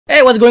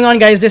Hey, what's going on,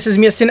 guys? This is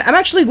Miasin. I'm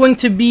actually going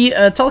to be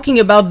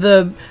talking about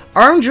the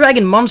Armed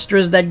Dragon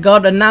monsters that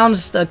got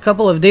announced a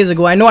couple of days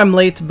ago. I know I'm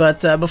late, but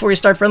before we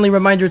start, friendly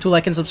reminder to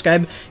like and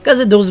subscribe, because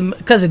it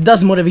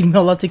does motivate me a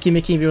lot to keep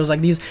making videos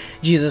like these.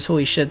 Jesus,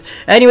 holy shit.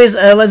 Anyways,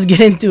 let's get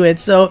into it.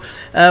 So,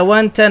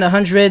 110,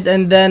 100,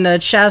 and then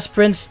Chaz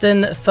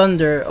Princeton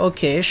Thunder.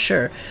 Okay,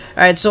 sure.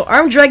 Alright, so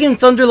Armed Dragon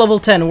Thunder level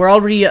 10. We're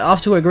already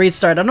off to a great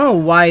start. I don't know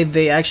why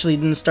they actually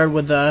didn't start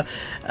with the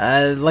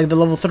like the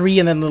level 3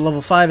 and then the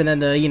level 5 and then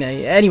the, you know,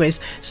 anyways.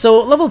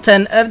 So, level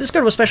 10, this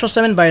card was special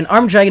summoned by an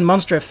Armed Dragon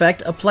monster effect.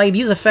 Apply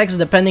these effects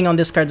depending on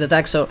this card's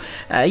attack. So,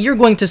 you're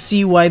going to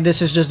see why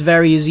this is just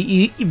very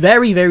easy,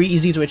 very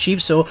easy to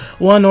achieve. So,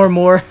 one or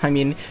more, I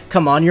mean,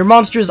 come on, your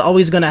monster is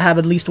always going to have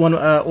at least one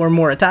or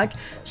more attack.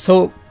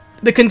 So,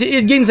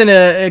 it gains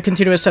a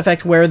continuous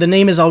effect where the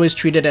name is always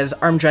treated as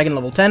Armed Dragon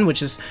level 10,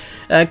 which is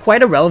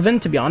quite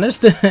irrelevant, to be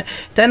honest.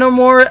 10 or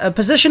more. A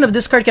position of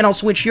this card can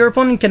also switch. Your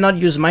opponent cannot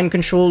use Mind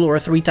Control or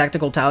 3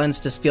 Tactical Talents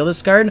to steal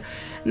this card.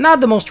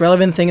 Not the most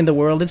relevant thing in the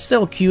world. It's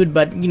still cute,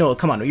 but, you know,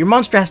 come on. Your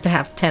monster has to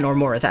have 10 or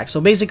more attacks.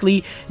 So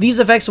basically, these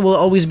effects will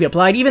always be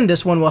applied. Even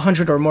this one,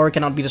 100 or more,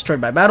 cannot be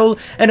destroyed by battle,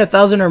 and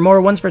 1,000 or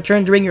more once per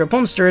turn during your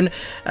opponent's turn.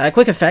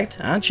 Quick effect.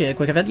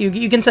 Quick effect.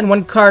 You can send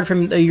one card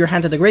from your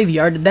hand to the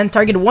graveyard, then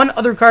target one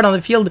other card on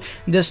the field,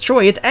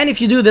 destroy it, and if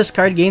you do, this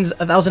card gains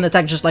 1,000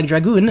 attack just like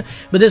Dragoon,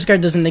 but this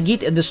card doesn't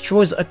negate, it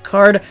destroys a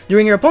card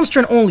during your opponent's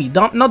turn only,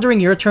 not during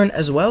your turn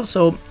as well.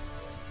 So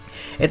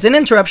it's an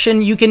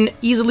interruption. You can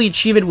easily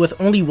achieve it with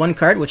only one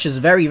card, which is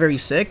very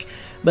sick.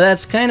 But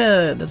that's kind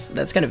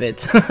of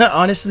it.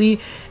 Honestly,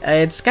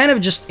 it's kind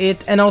of just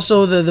it. And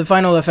also the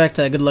final effect.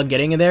 Good luck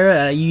getting it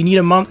there. You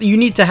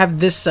need to have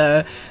this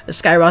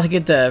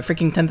skyrocket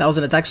freaking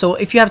 10,000 attack. So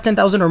if you have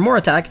 10,000 or more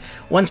attack,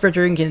 once per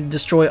turn can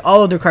destroy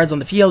all other cards on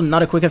the field.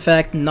 Not a quick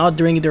effect. Not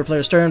during either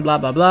player's turn. Blah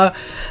blah blah.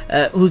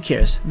 Who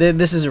cares?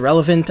 This is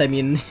irrelevant. I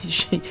mean,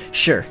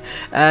 sure.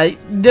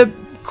 The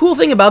cool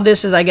thing about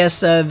this is, I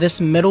guess,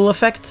 this middle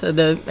effect.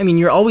 I mean,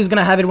 you're always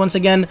gonna have it once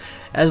again,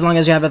 as long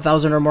as you have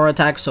 1,000 or more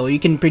attacks, so you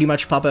can pretty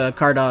much pop a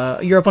card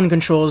your opponent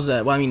controls,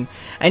 well, I mean,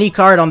 any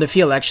card on the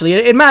field, actually.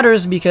 It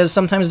matters, because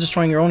sometimes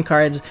destroying your own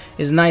cards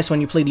is nice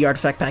when you play the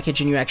artifact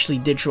package and you actually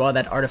did draw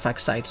that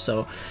artifact site,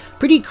 so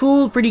pretty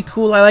cool.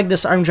 I like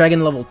this Armed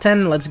Dragon level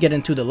 10. Let's get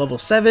into the level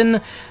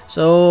 7.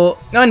 So,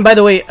 oh, and by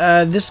the way,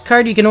 this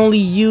card you can only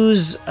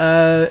use,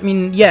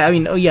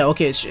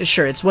 okay,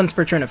 sure, it's once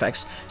per turn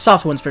effects,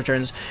 soft once per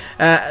turns.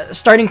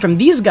 Starting from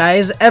these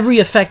guys, every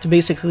effect,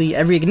 basically,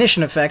 every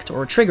ignition effect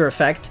or trigger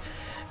effect,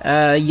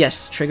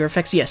 yes, trigger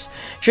effects, yes.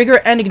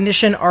 Trigger and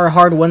ignition are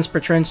hard once per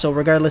turn, so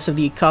regardless of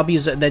the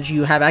copies that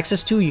you have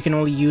access to, you can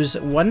only use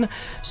one.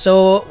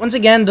 So, once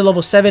again, the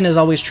level 7 is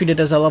always treated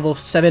as a level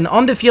 7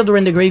 on the field or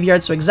in the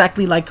graveyard, so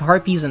exactly like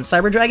Harpies and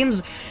Cyber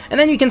Dragons. And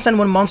then you can send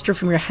one monster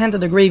from your hand to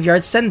the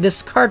graveyard, send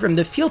this card from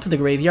the field to the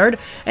graveyard,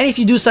 and if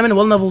you do summon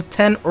one level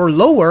 10 or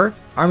lower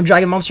Armed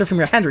Dragon monster from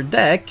your hand or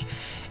deck.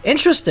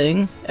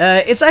 Interesting.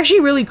 It's actually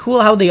really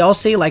cool how they all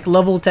say like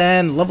level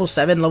 10, level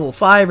 7, level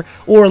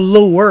 5, or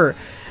lower.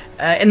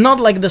 And not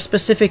like the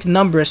specific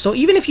numbers. So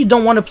even if you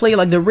don't want to play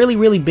like the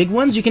really big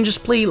ones, you can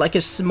just play like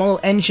a small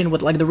engine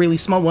with like the really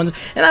small ones.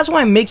 And that's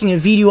why I'm making a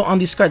video on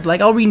these cards. Like,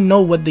 I already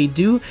know what they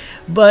do,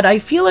 but I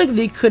feel like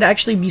they could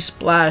actually be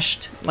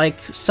splashed like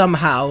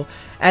somehow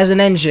as an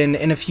engine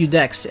in a few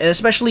decks,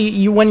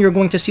 especially when you're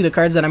going to see the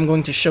cards that I'm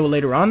going to show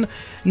later on.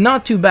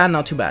 Not too bad.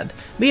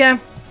 But yeah,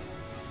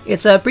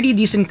 it's a pretty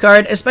decent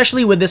card,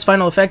 especially with this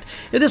final effect.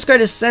 If this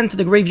card is sent to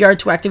the graveyard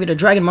to activate a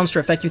dragon monster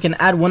effect, you can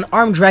add one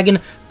Armed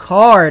Dragon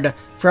card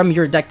from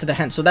your deck to the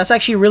hand. So that's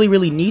actually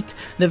really neat.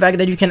 The fact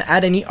that you can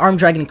add any Armed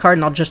Dragon card,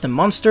 not just a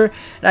monster.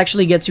 It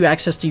actually gets you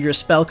access to your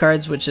spell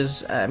cards, which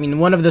is, I mean,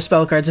 one of the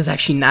spell cards is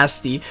actually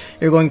nasty.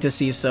 You're going to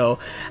see. So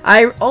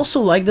I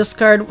also like this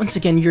card. Once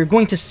again, you're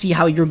going to see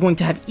how you're going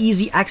to have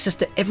easy access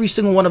to every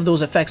single one of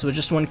those effects with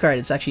just one card.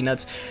 It's actually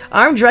nuts.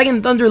 Armed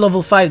Dragon Thunder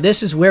level 5.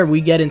 This is where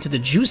we get into the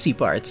juicy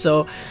part.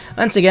 So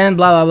once again,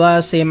 blah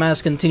blah, same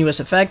as continuous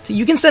effect.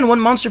 You can send one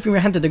monster from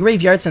your hand to the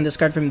graveyard, send this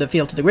card from the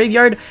field to the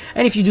graveyard,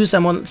 and if you do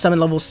summon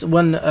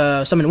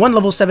one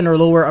level 7 or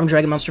lower Armed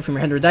Dragon monster from your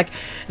hand or deck,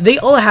 they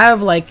all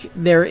have like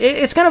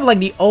it's kind of like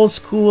the old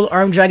school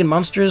Armed Dragon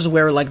monsters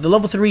where like the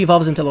level 3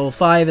 evolves into level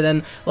 5, and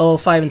then level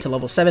 5 into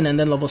level 7, and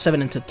then level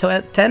 7 into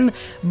 10,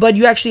 but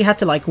you actually had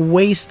to like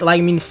waste, like,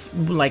 I mean,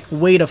 like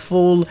wait a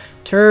full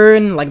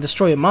turn, like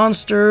destroy a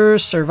monster,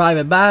 survive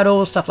a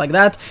battle, stuff like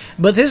that.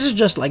 But this is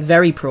just like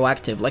very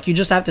proactive. Like, you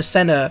just have to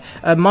send a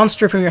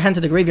monster from your hand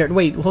to the graveyard.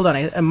 Wait, hold on,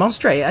 a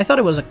monster? I thought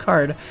it was a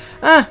card.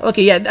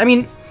 Okay, yeah, I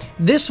mean,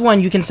 this one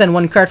you can send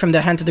one card from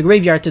the hand to the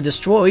graveyard to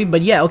destroy,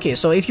 but yeah, okay,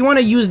 so if you want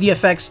to use the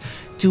effects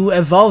to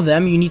evolve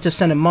them, you need to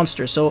send a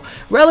monster. So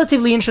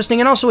relatively interesting,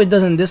 and also it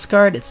doesn't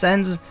discard, it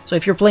sends. So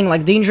if you're playing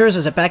like Dangers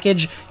as a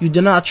package, you do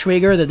not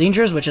trigger the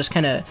Dangers, which is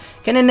kind of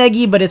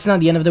neggy, but it's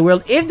not the end of the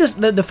world. If this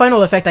the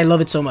final effect, I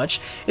love it so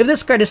much. If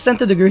this card is sent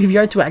to the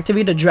graveyard to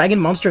activate a dragon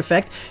monster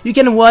effect, you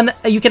can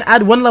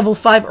add one level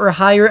 5 or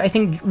higher, I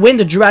think, win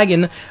the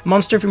dragon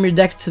monster from your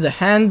deck to the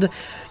hand.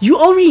 You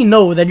already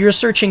know that you're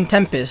searching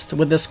Tempest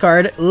with this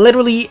card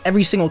literally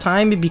every single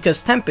time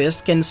because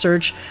Tempest can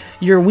search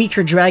your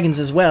weaker dragons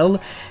as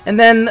well. And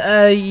then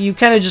you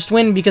kind of just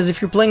win because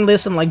if you're playing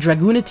this in like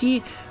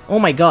Dragoonity, oh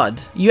my god.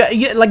 You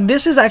like,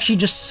 this is actually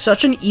just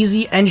such an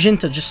easy engine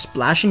to just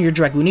splash in your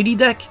Dragoonity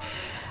deck.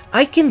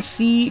 I can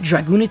see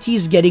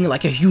Dragoonities getting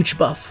like a huge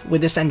buff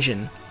with this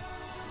engine.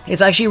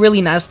 It's actually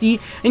really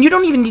nasty, and you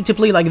don't even need to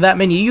play like that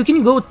many. You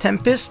can go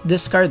Tempest,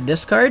 discard,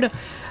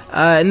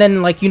 and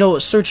then, like, you know,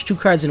 search 2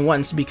 cards in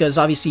once, because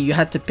obviously you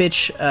had to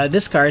pitch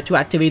this card to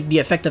activate the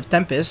effect of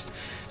Tempest.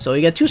 So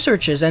you get 2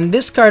 searches, and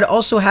this card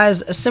also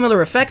has a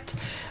similar effect,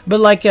 but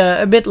like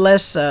a bit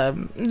less.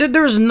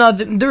 There's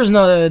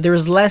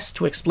less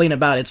to explain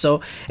about it.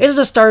 So it's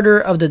the starter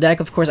of the deck,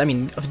 of course. I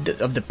mean,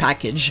 of the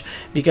package,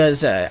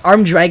 because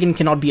Armed Dragon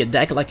cannot be a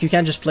deck. Like, you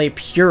can't just play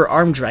pure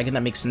Armed Dragon.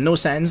 That makes no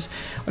sense.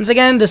 Once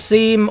again, the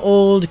same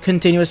old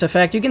continuous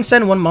effect. You can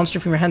send 1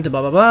 monster from your hand to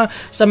blah blah blah.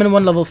 Summon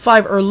 1 level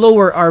 5 or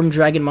lower Armed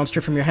Dragon monster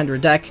from your hand or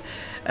deck.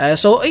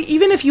 So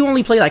even if you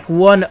only play like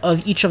 1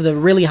 of each of the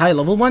really high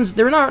level ones,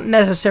 they're not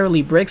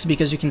necessarily bricks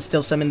because you can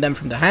still summon them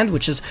from the hand,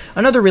 which is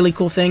another really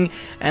cool thing.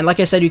 And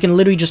like I said, you can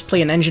literally just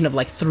play an engine of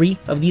like 3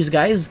 of these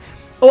guys.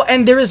 Oh,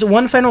 and there is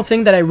one final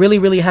thing that I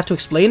really have to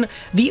explain.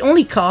 The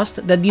only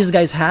cost that these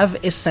guys have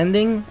is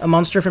sending a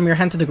monster from your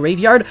hand to the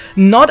graveyard,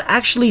 not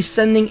actually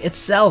sending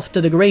itself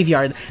to the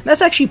graveyard.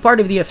 That's actually part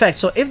of the effect.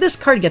 So if this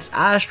card gets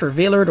ashed or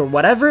veilered or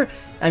whatever,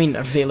 I mean,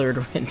 veilered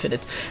or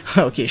infinite.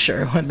 Okay,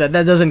 sure. That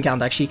doesn't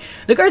count, actually.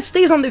 The card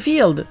stays on the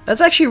field. That's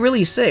actually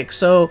really sick.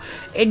 So,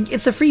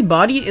 it's a free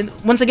body.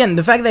 Once again,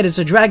 the fact that it's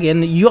a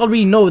dragon, you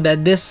already know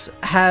that this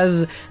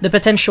has the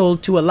potential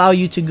to allow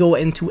you to go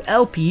into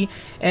LP,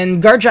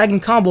 and guard dragon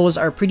combos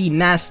are pretty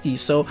nasty.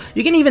 So,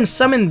 you can even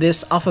summon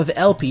this off of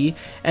LP,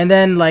 and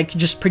then, like,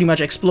 just pretty much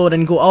explode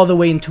and go all the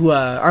way into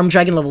Armed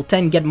Dragon level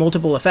 10, get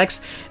multiple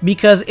effects,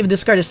 because if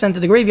this card is sent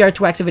to the graveyard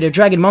to activate a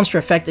dragon monster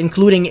effect,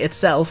 including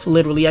itself,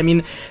 literally, I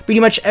mean, pretty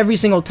much every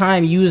single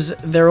time use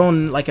their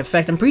own like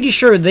effect. I'm pretty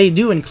sure they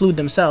do include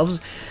themselves.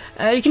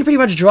 You can pretty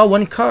much draw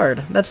 1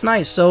 card. That's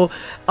nice. So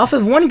off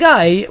of 1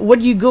 guy,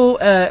 what you go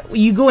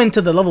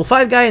into the level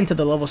 5 guy, into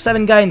the level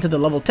 7 guy, into the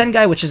level 10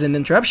 guy, which is an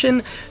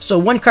interruption. So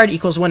 1 card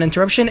equals 1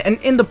 interruption, and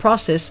in the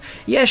process,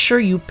 yeah,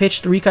 sure, you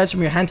pitch 3 cards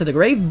from your hand to the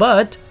grave,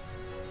 but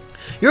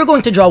you're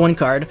going to draw 1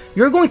 card.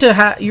 You're going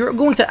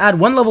to add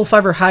 1 level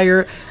 5 or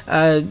higher,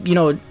 you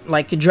know,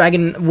 like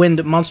Dragon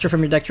Wind monster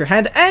from your deck to your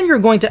hand, and you're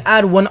going to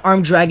add 1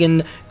 Armed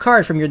Dragon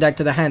card from your deck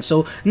to the hand.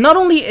 So not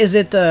only is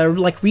it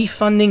like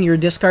refunding your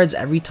discards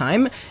every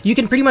time, you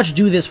can pretty much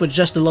do this with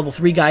just the level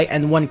 3 guy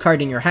and 1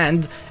 card in your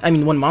hand. I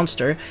mean, 1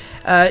 monster.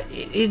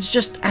 It's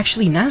just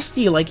actually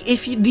nasty. Like,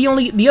 if you,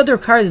 the other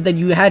cards that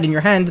you had in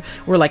your hand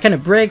were like kind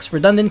of bricks,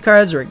 redundant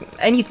cards, or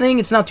anything,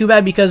 it's not too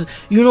bad because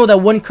you know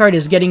that 1 card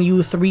is getting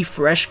you 3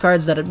 fresh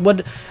cards that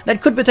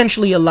could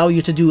potentially allow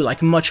you to do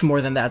like much more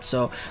than that.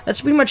 So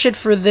that's pretty much it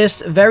for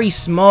this very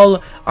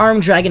small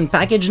Armed Dragon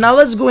package. Now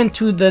let's go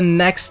into the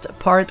next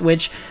part,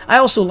 which I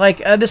also like.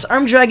 This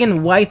Armed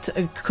Dragon white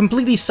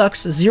completely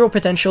sucks, 0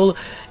 potential,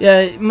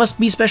 must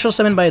be special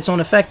summoned by its own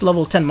effect,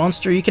 level 10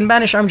 monster. You can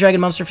banish Armed Dragon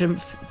monster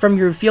from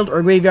your field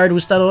or graveyard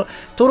whose total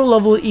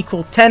level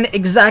equal 10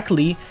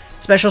 exactly.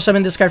 Special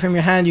summon this card from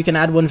your hand. You can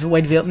add 1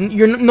 White Veil.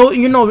 You're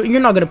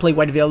not gonna play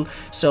White Veil,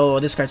 so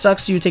this card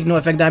sucks. You take no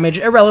effect damage.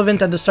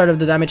 Irrelevant at the start of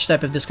the damage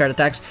step if this card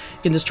attacks.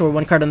 You can destroy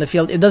 1 card on the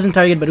field. It doesn't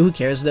target, but who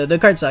cares? The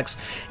card sucks.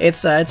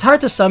 It's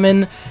hard to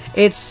summon.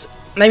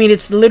 I mean,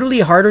 it's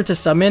literally harder to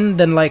summon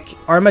than like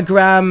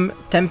Armagram,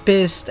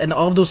 Tempest, and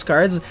all of those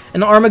cards.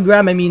 And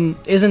Armagram, I mean,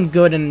 isn't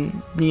good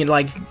in, you know,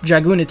 like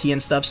Dragoonity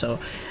and stuff. So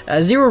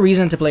 0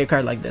 reason to play a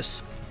card like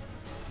this.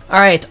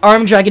 Alright,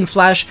 Armed Dragon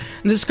Flash.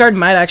 This card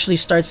might actually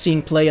start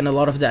seeing play in a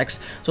lot of decks.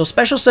 So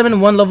special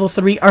summon 1 level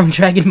 3 Armed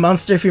Dragon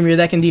monster from your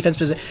deck in defense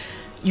position.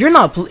 You're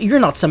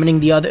not summoning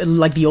the other,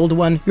 like the old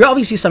one. You're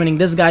obviously summoning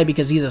this guy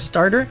because he's a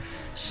starter.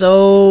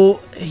 So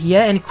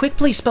yeah, and quick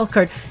play spell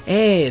card.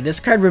 Hey, this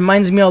card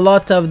reminds me a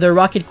lot of the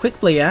Rocket quick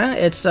play, yeah?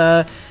 It's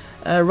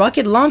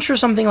Rocket Launch or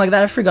something like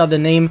that. I forgot the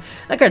name.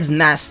 That card's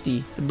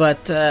nasty,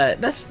 but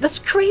that's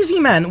crazy,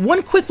 man.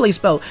 1 quick play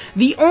spell.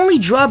 The only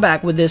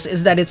drawback with this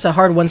is that it's a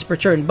hard once per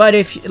turn. But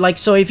if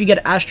if you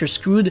get ashed, you're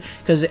screwed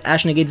because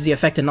Ash negates the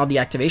effect and not the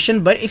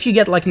activation. But if you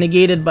get like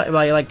negated by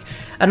like,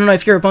 I don't know,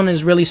 if your opponent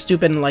is really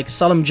stupid and like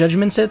Solemn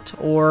Judgments it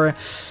or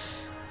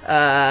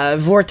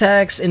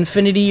Vortex,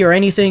 Infinity, or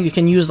anything, you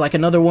can use like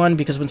another one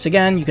because once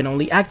again you can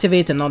only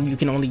activate and not you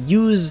can only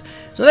use.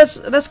 So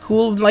that's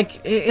cool. Like,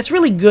 it's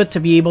really good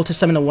to be able to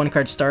summon a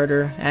 1-card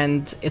starter,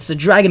 and it's a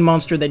dragon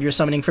monster that you're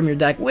summoning from your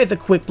deck with a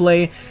quick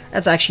play.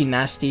 That's actually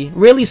nasty.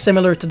 Really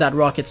similar to that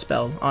Rocket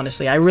spell.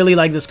 Honestly, I really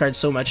like this card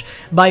so much.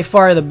 By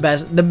far the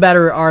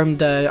better armed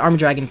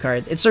dragon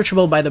card. It's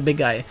searchable by the big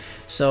guy.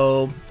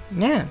 So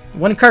yeah,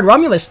 1-card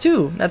Romulus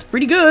too. That's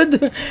pretty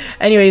good.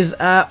 Anyways,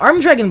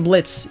 Armed Dragon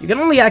Blitz. You can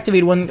only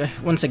activate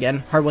once again,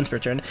 hard once per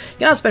turn. You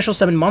cannot special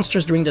summon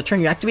monsters during the turn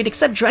you activate,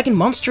 except dragon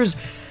monsters.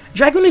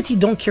 Dragoonity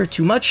don't care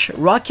too much.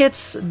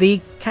 Rockets,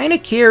 they kind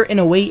of care in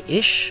a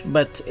way-ish,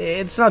 but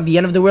it's not the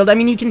end of the world. I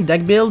mean, you can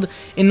deck build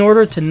in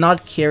order to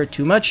not care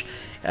too much.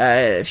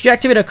 if you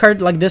activate a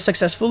card like this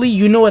successfully,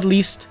 you know at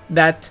least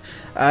that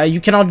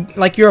you cannot,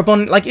 like your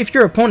opponent, like if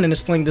your opponent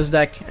is playing this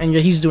deck and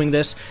he's doing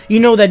this, you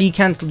know that he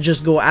can't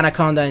just go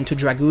Anaconda into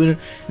Dragoon,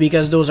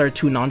 because those are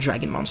two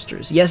non-dragon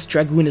monsters. Yes,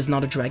 Dragoon is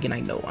not a dragon, I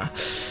know.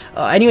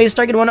 Anyways,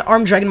 target one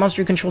armed dragon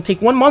monster you control.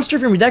 Take one monster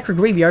from your deck or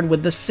graveyard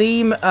with the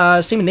same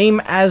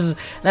name as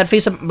that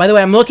face-up. By the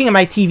way, I'm looking at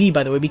my TV,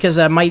 by the way, because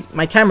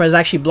my camera is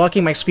actually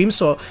blocking my screen,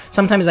 so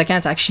sometimes I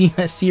can't actually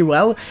see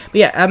well. But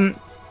yeah,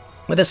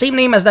 with the same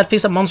name as that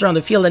face-up monster on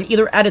the field, and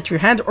either add it to your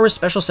hand or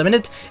special summon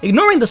it,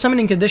 ignoring the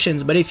summoning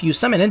conditions. But if you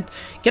summon it,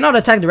 cannot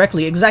attack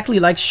directly, exactly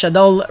like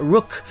Shadal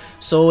Rook.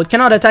 So it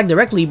cannot attack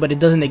directly, but it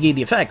doesn't negate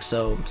the effect,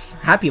 so it's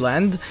Happy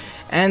Land.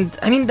 And,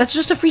 I mean, that's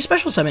just a free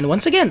special summon.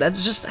 Once again,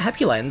 that's just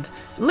Happy Land.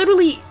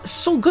 Literally,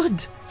 so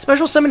good.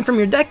 Special summon from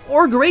your deck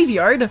or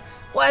graveyard.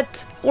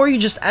 What? Or you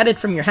just add it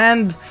from your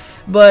hand.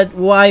 But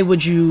why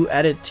would you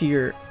add it to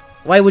your...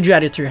 Why would you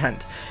add it to your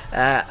hand?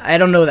 I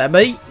don't know that,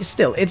 but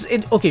still,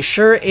 okay,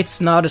 sure,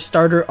 it's not a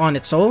starter on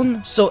its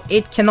own, so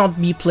it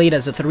cannot be played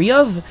as a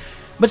 3-of,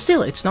 but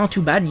still, it's not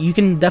too bad. You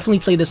can definitely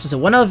play this as a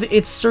 1-of.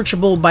 It's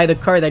searchable by the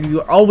card that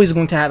you're always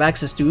going to have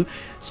access to,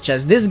 such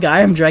as this guy,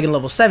 Armed Dragon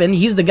level 7.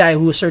 He's the guy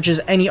who searches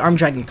any Armed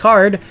Dragon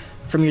card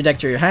from your deck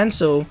to your hand,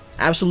 so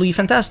absolutely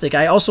fantastic.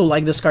 I also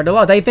like this card a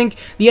lot. I think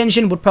the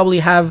engine would probably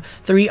have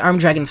 3 Armed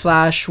Dragon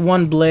Flash,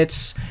 1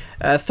 Blitz,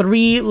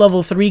 3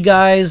 level 3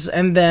 guys,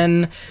 and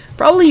then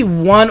probably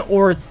 1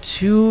 or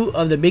 2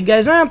 of the big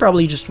guys.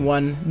 Probably just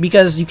 1,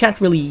 because you can't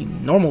really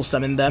normal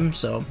summon them,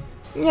 so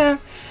yeah.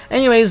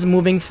 Anyways,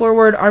 moving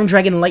forward, Armed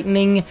Dragon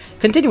Lightning,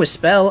 continuous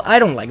spell. I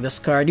don't like this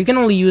card. You can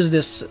only use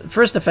this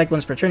first effect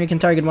once per turn. You can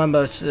target one,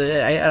 but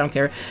I don't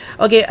care.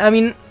 Okay, I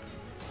mean,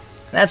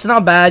 that's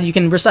not bad. You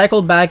can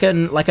recycle back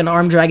like an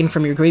Armed Dragon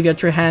from your graveyard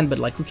to your hand, but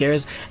like, who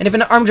cares? And if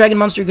an Armed Dragon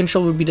monster you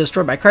control would be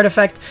destroyed by card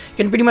effect, you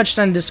can pretty much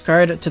send this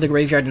card to the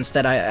graveyard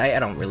instead. I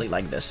don't really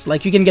like this.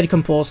 Like, you can get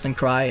compulsed and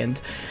cry, and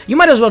you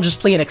might as well just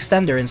play an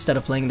extender instead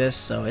of playing this.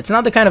 So it's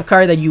not the kind of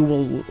card that you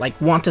will like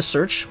want to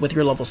search with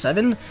your level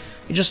 7.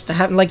 You just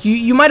have, like,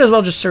 you might as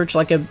well just search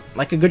like a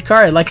good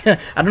card, like I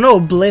don't know,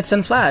 Blitz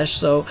and Flash.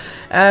 So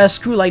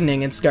screw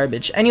Lightning, it's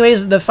garbage.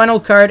 Anyways, the final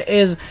card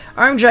is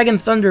Armed Dragon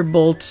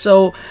Thunderbolt.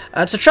 So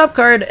it's a trap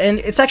card, and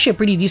it's actually a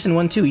pretty decent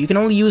one too. You can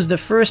only use the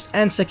first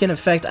and second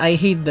effect. I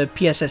hate the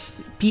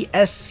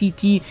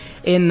PSCT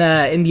in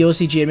the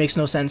OCG. It makes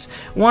no sense.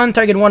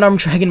 Target one Armed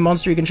Dragon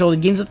monster you control.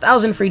 It gains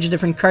 1,000 for each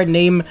different card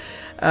name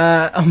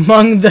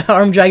among the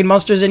Armed Dragon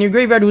monsters in your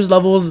graveyard whose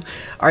levels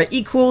are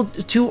equal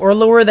to or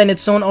lower than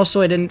its own.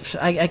 Also,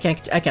 I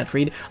can't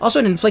read. Also,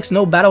 it inflicts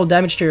no battle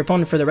damage to your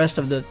opponent for the rest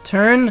of the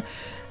turn.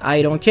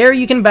 I don't care.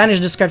 You can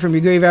banish this card from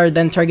your graveyard,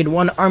 then target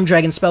one Armed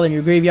Dragon spell in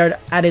your graveyard,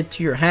 add it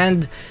to your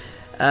hand.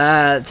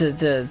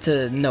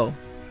 No.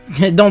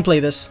 Don't play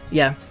this.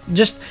 Yeah,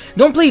 just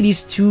don't play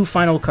these 2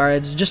 final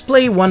cards. Just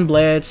play 1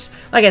 Blitz.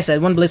 Like I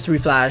said, 1 Blitz, 3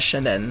 Flash,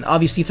 and then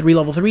obviously 3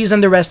 level 3s,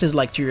 and the rest is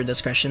like to your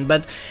discretion.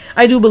 But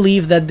I do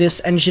believe that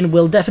this engine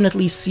will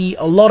definitely see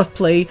a lot of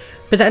play,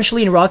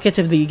 potentially in Rocket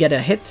if they get a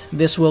hit.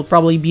 This will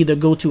probably be the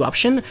go-to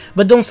option,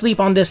 but don't sleep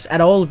on this at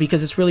all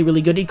because it's really,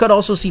 really good. It could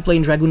also see play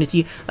in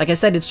Dragoonity. Like I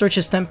said, it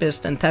searches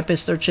Tempest, and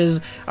Tempest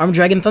searches Armed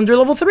Dragon Thunder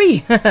level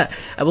 3.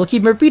 I will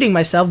keep repeating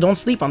myself, don't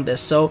sleep on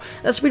this. So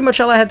that's pretty much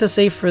all I had to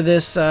say for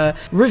this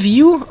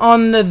review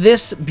on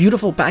this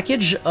beautiful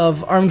package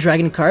of Armed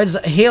Dragon cards.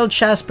 Hail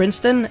Chas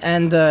Princeton,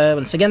 and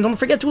once again, don't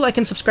forget to like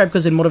and subscribe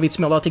because it motivates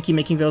me a lot to keep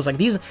making videos like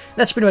these.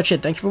 That's pretty much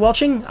it. Thank you for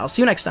watching. I'll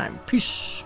see you next time. Peace.